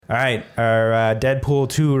All right, our Deadpool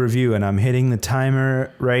 2 review, and I'm hitting the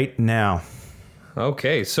timer right now.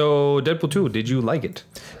 Okay, so Deadpool 2, did you like it?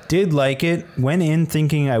 Did like it. Went in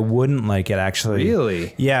thinking I wouldn't like it, actually.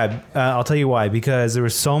 Really? Yeah, I'll tell you why. Because there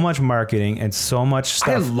was so much marketing and so much stuff.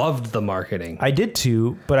 I loved the marketing. I did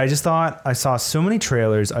too, but I just thought I saw so many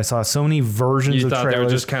trailers. I saw so many versions of trailers. You thought they were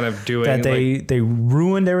just kind of doing... That they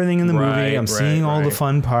ruined everything in the movie. I'm seeing all the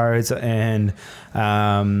fun parts, and...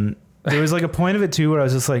 there was like a point of it too where I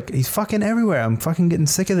was just like, he's fucking everywhere. I'm fucking getting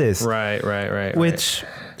sick of this. Right. Which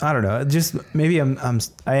I don't know. Just maybe I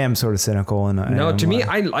am sort of cynical. And to me,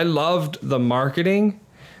 I loved the marketing,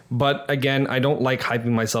 but again, I don't like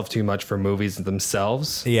hyping myself too much for movies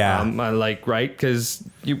themselves. Yeah. I like, right? Because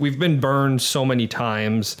we've been burned so many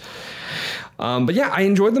times. But yeah, I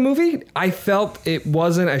enjoyed the movie. I felt it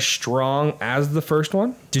wasn't as strong as the first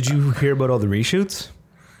one. Did you hear about all the reshoots?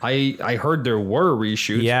 I heard there were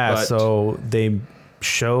reshoots. Yeah, but so they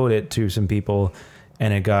showed it to some people,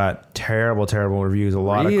 and it got terrible reviews. A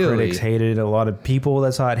lot of critics hated it. A lot of people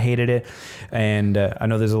that saw it hated it. And I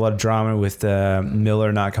know there's a lot of drama with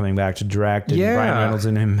Miller not coming back to direct. And Ryan Reynolds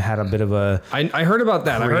and him had a bit of a... I heard about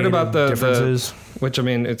that. I heard about the differences. Which, I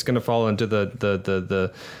mean, it's going to fall into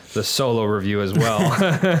the solo review as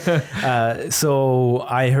well. So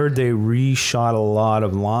I heard they reshot a lot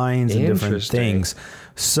of lines and different things.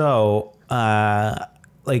 So, I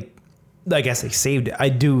guess they saved it.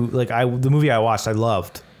 The movie I watched, I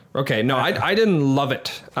loved. Okay, no, I didn't love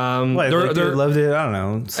it. Loved it. I don't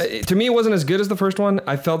know. To me, it wasn't as good as the first one.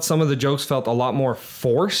 I felt some of the jokes felt a lot more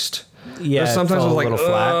forced. Yeah, sometimes it was like, a little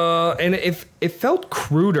flat. And it felt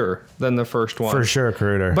cruder than the first one. For sure,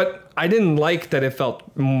 cruder. But I didn't like that it felt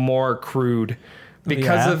more crude.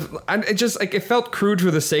 Because it felt crude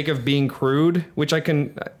for the sake of being crude, which you're like,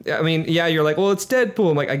 well, it's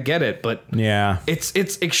Deadpool. I'm like, I get it, but yeah,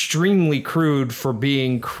 it's extremely crude for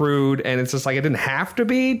being crude, and it's just like it didn't have to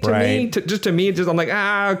be to me. To me, I'm like,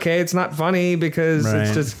 okay, it's not funny because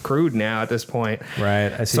it's just crude now at this point.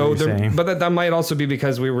 Right. I see what you're saying. But that might also be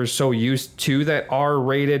because we were so used to that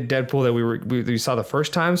R-rated Deadpool that we saw the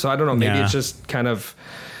first time. So I don't know. Maybe it's just kind of.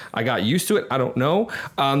 I got used to it. I don't know.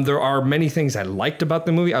 There are many things I liked about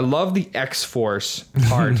the movie. I love the X-Force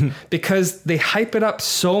part because they hype it up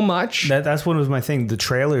so much. That's what was my thing. The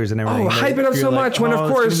trailers and everything. Hype it up so much when,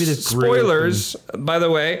 of course, spoilers, by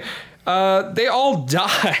the way, they all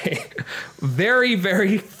die very,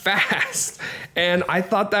 very fast. And I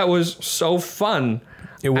thought that was so fun.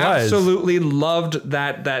 It was. Absolutely loved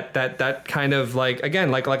that kind of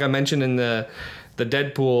again, like I mentioned in the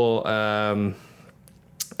Deadpool.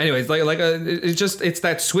 Anyways, it's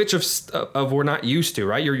that switch of we're not used to,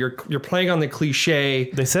 right? You're playing on the cliche.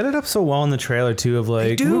 They set it up so well in the trailer too, of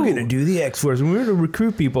we're gonna do the X-Force and we're gonna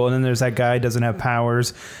recruit people, and then there's that guy who doesn't have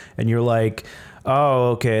powers, and you're like,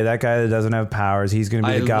 oh, okay, that guy that doesn't have powers, he's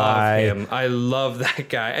gonna be the guy. I love him. I love that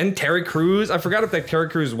guy. And Terry Crews. I forgot if that Terry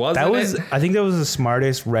Crews was. I think that was the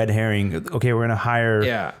smartest red herring. Okay, we're gonna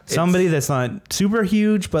hire somebody that's not super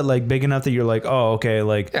huge, but big enough that you're like, oh, okay,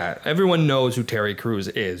 everyone knows who Terry Crews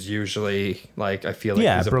is. Usually, I feel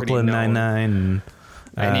like he's a Brooklyn Nine-Nine.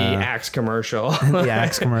 Any Axe commercial. The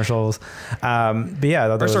Axe commercials. But yeah,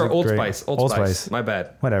 Old Spice. Old Spice. My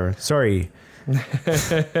bad. Whatever. Sorry.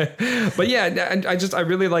 But yeah, I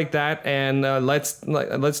really like that, and let's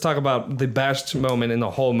talk about the best moment in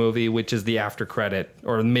the whole movie, which is the after credit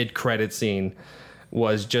or mid credit scene.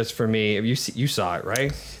 Was just for me. You saw it,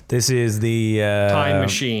 right? This is the time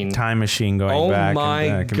machine going back. Oh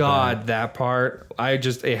my god, that part!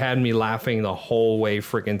 It had me laughing the whole way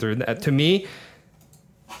freaking through. That to me.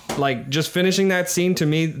 Just finishing that scene, to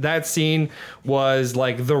me, that scene was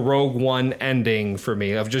the Rogue One ending for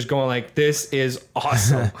me, of just going this is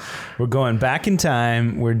awesome. We're going back in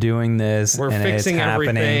time. We're doing this. We're fixing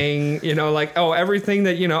everything. Everything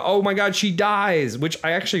that, oh my God, she dies, which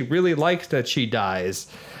I actually really liked that she dies.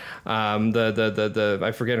 The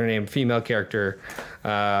I forget her name, female character,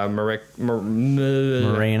 Marina.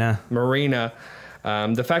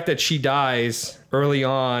 The fact that she dies early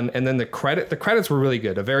on, and then the credits were really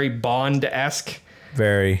good. A very Bond-esque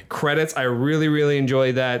credits. I really, really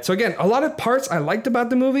enjoyed that. So again, a lot of parts I liked about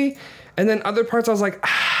the movie, and then other parts I was like,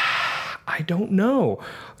 I don't know.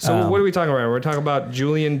 So what are we talking about? We're talking about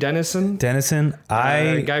Julian Dennison.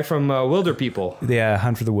 Guy from Wilder People. Yeah,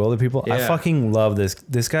 Hunt for the Wilder People. Yeah. I fucking love this.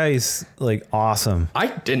 This guy is awesome. I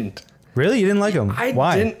didn't. Really? You didn't like him?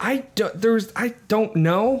 Why? I don't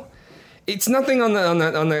know. It's nothing on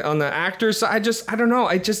the actors. So I don't know.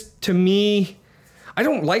 To me, I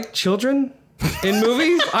don't like children in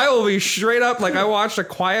movies. I will be straight up. I watched A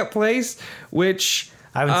Quiet Place, which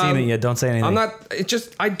I haven't seen it yet. Don't say anything. I'm not. It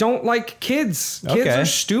just I don't like kids. Kids are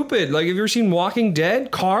stupid. Like, have you ever seen Walking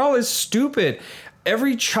Dead? Carl is stupid.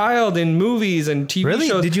 Every child in movies and TV really?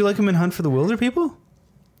 shows. Did you like him in Hunt for the Wilder People?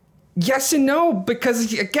 Yes and no,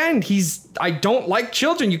 because again, I don't like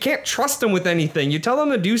children. You can't trust them with anything. You tell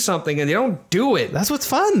them to do something and they don't do it. That's what's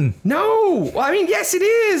fun. No, I mean, yes, it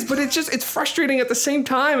is, but it's frustrating at the same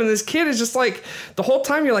time. And this kid is just like, the whole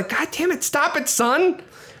time you're like, God damn it, stop it, son.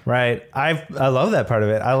 Right. I love that part of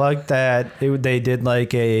it. I like that they did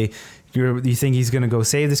like you think he's going to go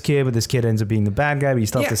save this kid, but this kid ends up being the bad guy, but you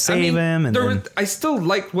still have to save him. And I still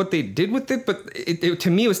like what they did with it, but to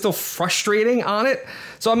me, it was still frustrating on it.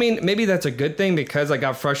 So, I mean, maybe that's a good thing because I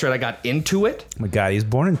got frustrated. I got into it. Oh my God, he was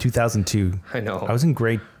born in 2002. I know. I was in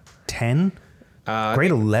grade 10.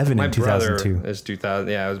 Grade 11 in 2002. My brother is 2000.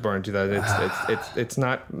 Yeah, I was born in 2000. It's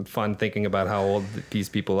not fun thinking about how old these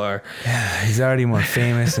people are. Yeah, he's already more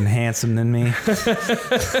famous and handsome than me.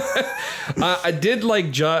 I did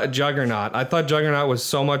like Juggernaut. I thought Juggernaut was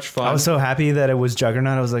so much fun. I was so happy that it was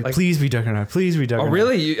Juggernaut. I was like, please be Juggernaut. Please be Juggernaut. Oh,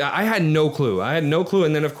 really? I had no clue.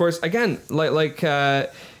 And then, of course, again, I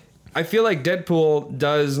feel like Deadpool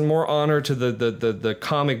does more honor to the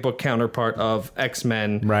comic book counterpart of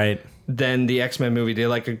X-Men. Right. Than the X-Men movie did.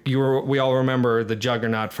 Like we all remember the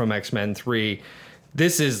Juggernaut from X-Men 3.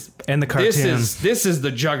 This is and the cartoon. This is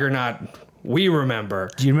the Juggernaut we remember.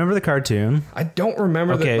 Do you remember the cartoon? I don't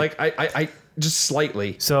remember that. Like I just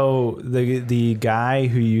slightly. So the guy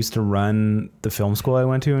who used to run the film school I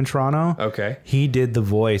went to in Toronto. Okay. He did the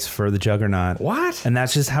voice for the Juggernaut. What? And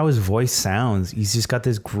that's just how his voice sounds. He's just got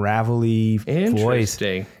this gravelly voice.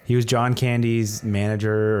 He was John Candy's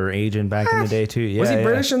manager or agent back in the day too. Yeah, was he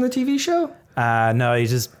British in the TV show? No, he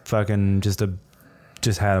just fucking just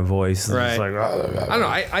had a voice. Right. Like, I don't know.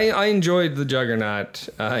 I enjoyed the Juggernaut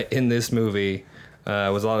in this movie.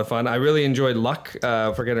 It was a lot of fun. I really enjoyed Luck.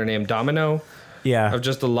 Forget her name. Domino. Yeah. Of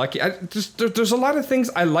just a lucky. There's a lot of things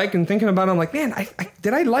I like, and thinking about it, I'm like, man,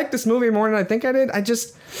 did I like this movie more than I think I did?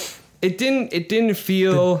 It didn't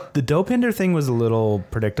feel. The Dopinder thing was a little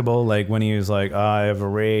predictable. Like when he was like, I have a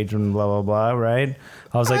rage and blah blah blah. Right.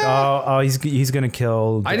 I was like, he's gonna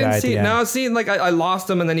kill. I didn't see it. Now seeing like I lost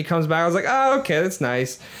him, and then he comes back. I was like, oh, okay, that's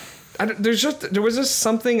nice. There was just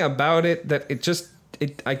something about it that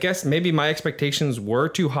I guess maybe my expectations were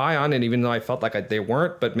too high on it, even though I felt like they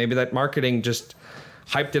weren't. But maybe that marketing just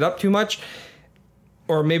hyped it up too much,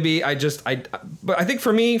 or maybe But I think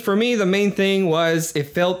for me, the main thing was it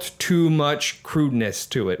felt too much crudeness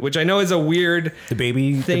to it, which I know is a weird the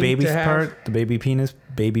baby part, the baby penis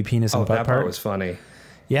and butt that part was funny.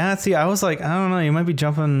 Yeah, see, I was like, I don't know, you might be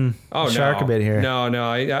jumping the shark a bit here. No,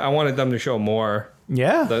 I wanted them to show more.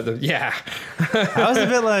 Yeah. Yeah. I was a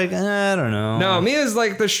bit like, I don't know. No, me is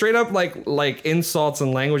like the straight up like insults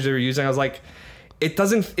and language they were using. I was like,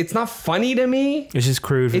 it's not funny to me. It's just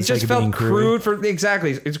crude. It just felt crude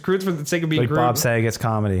exactly. It's crude for the sake of being crude. Like Bob Saget's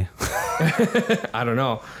comedy. I don't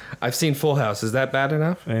know. I've seen Full House. Is that bad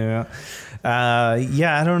enough? Yeah.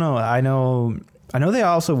 I don't know. I know they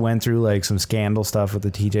also went through like some scandal stuff with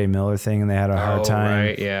the TJ Miller thing, and they had a hard time.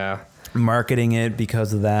 Right, yeah. Marketing it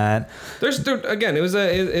because of that. Again,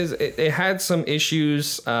 it had some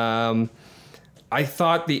issues. I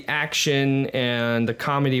thought the action and the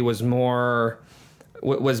comedy was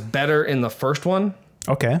better in the first one.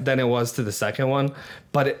 Okay. Than it was to the second one,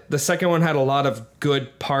 but the second one had a lot of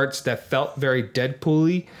good parts that felt very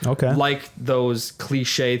Deadpool-y. Okay. Like those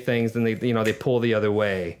cliche things, and they pull the other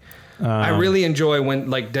way. I really enjoy when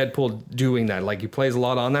like Deadpool doing that. Like he plays a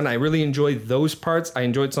lot on that. And I really enjoy those parts. I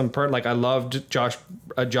enjoyed some part. Like I loved Josh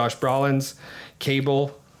Brolin's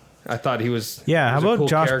Cable. I thought he was. Yeah. How about cool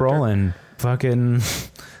Josh Brolin? Fucking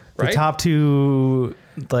the top two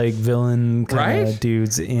like villain kind of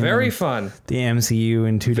dudes in very fun the MCU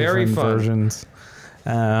in two different versions.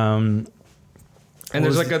 And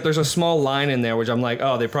there's a small line in there which I'm like,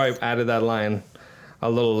 oh, they probably added that line a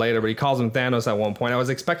little later, but he calls him Thanos at one point. I was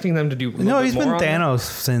expecting them to do he's been Thanos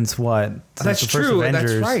since what? That's true.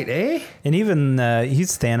 That's right, eh? And even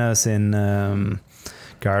he's Thanos in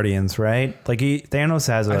Guardians, right? Like Thanos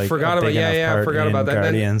has I forgot about that.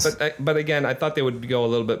 Guardians. But again, I thought they would go a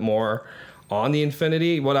little bit more on the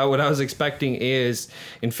Infinity. What I was expecting is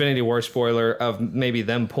Infinity War spoiler of maybe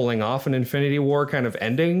them pulling off an Infinity War kind of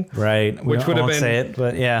ending, right? Which would have been say it,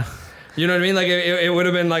 but yeah. You know what I mean? Like it would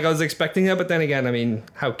have been like I was expecting that, but then again, I mean,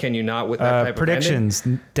 how can you not with that type predictions? of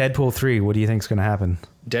ending? Deadpool 3. What do you think is going to happen?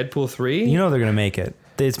 Deadpool 3? You know they're going to make it.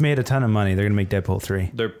 It's made a ton of money. They're going to make Deadpool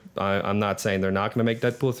 3. I'm not saying they're not going to make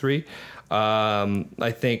Deadpool 3.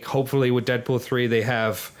 I think hopefully with Deadpool 3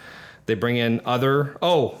 they bring in other.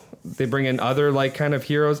 they bring in other like kind of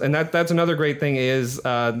heroes, and that's another great thing is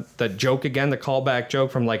the joke again, the callback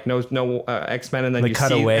joke from like no X-Men, and then you see,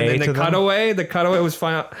 and then the cutaway was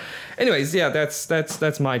fun. Anyways, yeah,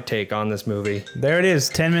 that's my take on this movie. There it is,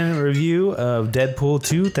 10-minute review of Deadpool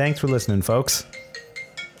 2. Thanks for listening, folks.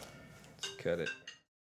 Let's cut it.